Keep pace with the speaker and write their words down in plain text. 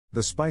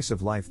the spice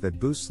of life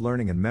that boosts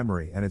learning and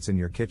memory, and it's in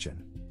your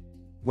kitchen.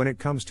 When it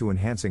comes to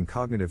enhancing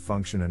cognitive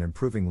function and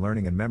improving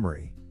learning and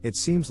memory, it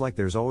seems like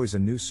there's always a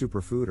new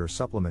superfood or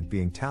supplement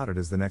being touted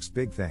as the next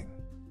big thing.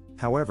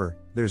 However,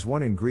 there's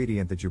one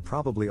ingredient that you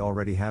probably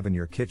already have in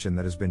your kitchen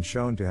that has been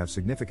shown to have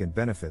significant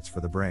benefits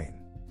for the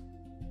brain.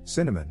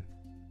 Cinnamon.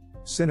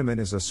 Cinnamon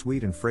is a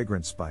sweet and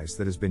fragrant spice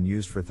that has been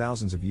used for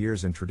thousands of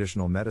years in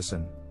traditional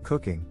medicine,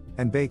 cooking,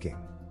 and baking.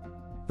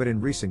 But in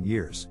recent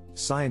years,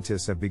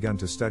 scientists have begun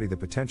to study the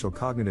potential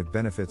cognitive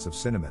benefits of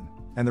cinnamon,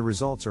 and the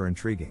results are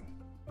intriguing.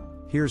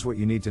 Here's what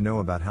you need to know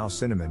about how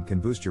cinnamon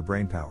can boost your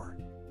brain power.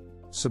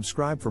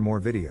 Subscribe for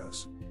more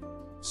videos.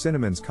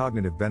 Cinnamon's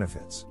cognitive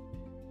benefits.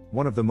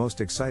 One of the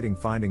most exciting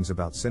findings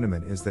about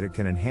cinnamon is that it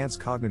can enhance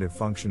cognitive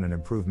function and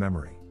improve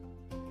memory.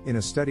 In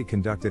a study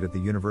conducted at the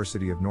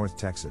University of North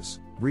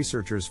Texas,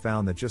 researchers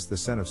found that just the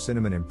scent of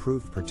cinnamon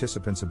improved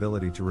participants'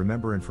 ability to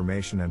remember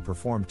information and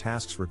perform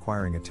tasks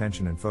requiring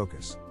attention and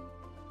focus.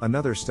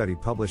 Another study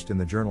published in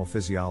the journal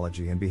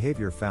Physiology and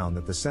Behavior found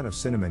that the scent of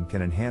cinnamon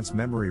can enhance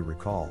memory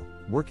recall,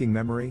 working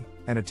memory,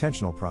 and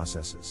attentional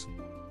processes.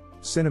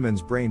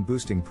 Cinnamon's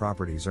brain-boosting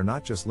properties are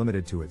not just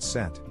limited to its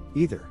scent,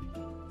 either.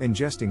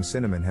 Ingesting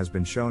cinnamon has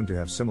been shown to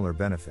have similar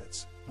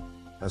benefits.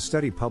 A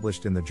study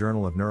published in the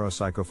Journal of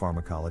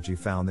Neuropsychopharmacology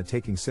found that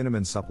taking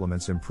cinnamon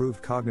supplements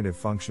improved cognitive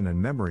function and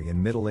memory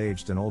in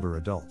middle-aged and older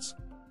adults.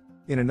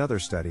 In another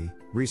study,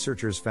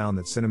 researchers found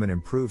that cinnamon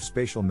improved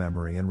spatial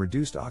memory and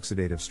reduced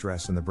oxidative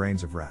stress in the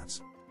brains of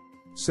rats.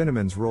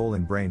 Cinnamon's role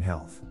in brain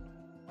health.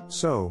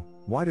 So,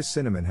 why does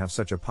cinnamon have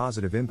such a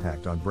positive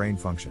impact on brain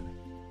function?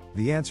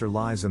 The answer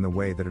lies in the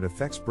way that it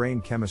affects brain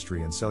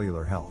chemistry and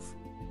cellular health.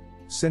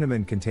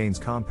 Cinnamon contains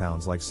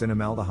compounds like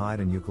cinnamaldehyde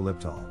and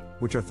eucalyptol,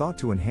 which are thought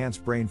to enhance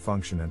brain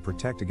function and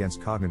protect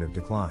against cognitive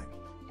decline.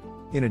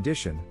 In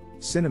addition,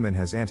 cinnamon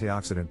has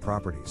antioxidant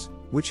properties,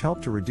 which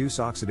help to reduce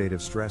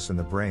oxidative stress in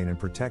the brain and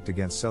protect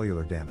against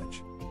cellular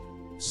damage.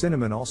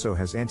 Cinnamon also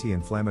has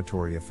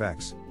anti-inflammatory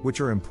effects,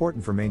 which are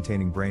important for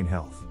maintaining brain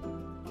health.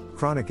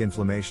 Chronic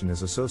inflammation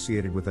is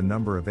associated with a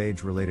number of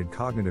age-related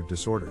cognitive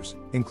disorders,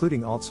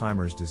 including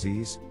Alzheimer's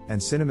disease,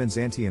 and cinnamon's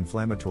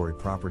anti-inflammatory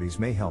properties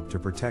may help to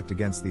protect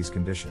against these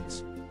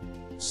conditions.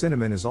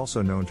 Cinnamon is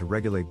also known to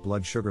regulate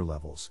blood sugar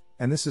levels,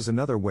 and this is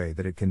another way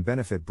that it can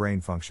benefit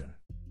brain function.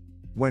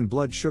 When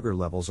blood sugar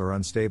levels are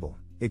unstable,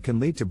 it can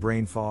lead to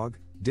brain fog,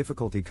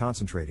 difficulty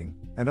concentrating,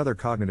 and other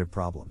cognitive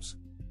problems.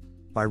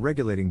 By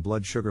regulating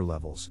blood sugar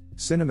levels,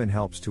 cinnamon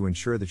helps to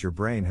ensure that your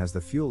brain has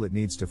the fuel it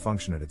needs to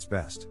function at its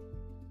best.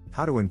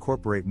 How to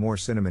incorporate more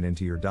cinnamon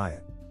into your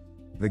diet.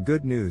 The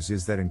good news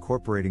is that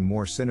incorporating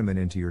more cinnamon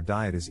into your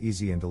diet is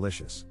easy and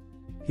delicious.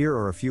 Here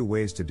are a few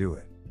ways to do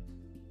it.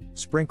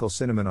 Sprinkle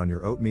cinnamon on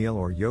your oatmeal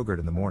or yogurt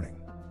in the morning.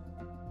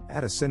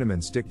 Add a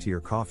cinnamon stick to your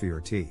coffee or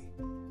tea.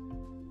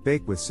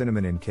 Bake with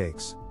cinnamon in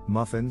cakes,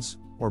 muffins,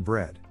 or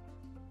bread.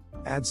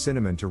 Add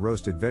cinnamon to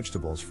roasted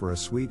vegetables for a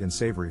sweet and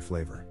savory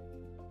flavor.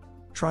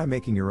 Try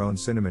making your own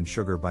cinnamon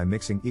sugar by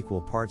mixing equal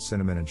parts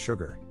cinnamon and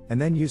sugar,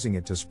 and then using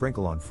it to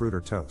sprinkle on fruit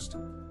or toast.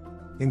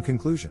 In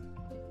conclusion,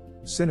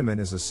 cinnamon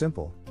is a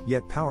simple,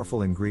 yet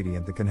powerful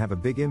ingredient that can have a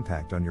big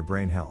impact on your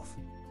brain health.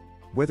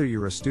 Whether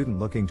you're a student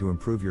looking to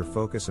improve your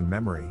focus and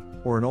memory,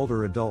 or an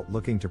older adult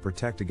looking to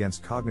protect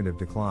against cognitive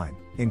decline,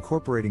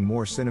 incorporating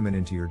more cinnamon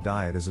into your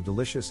diet is a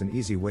delicious and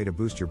easy way to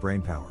boost your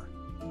brain power.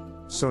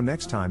 So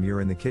next time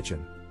you're in the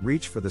kitchen,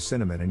 reach for the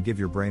cinnamon and give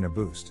your brain a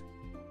boost.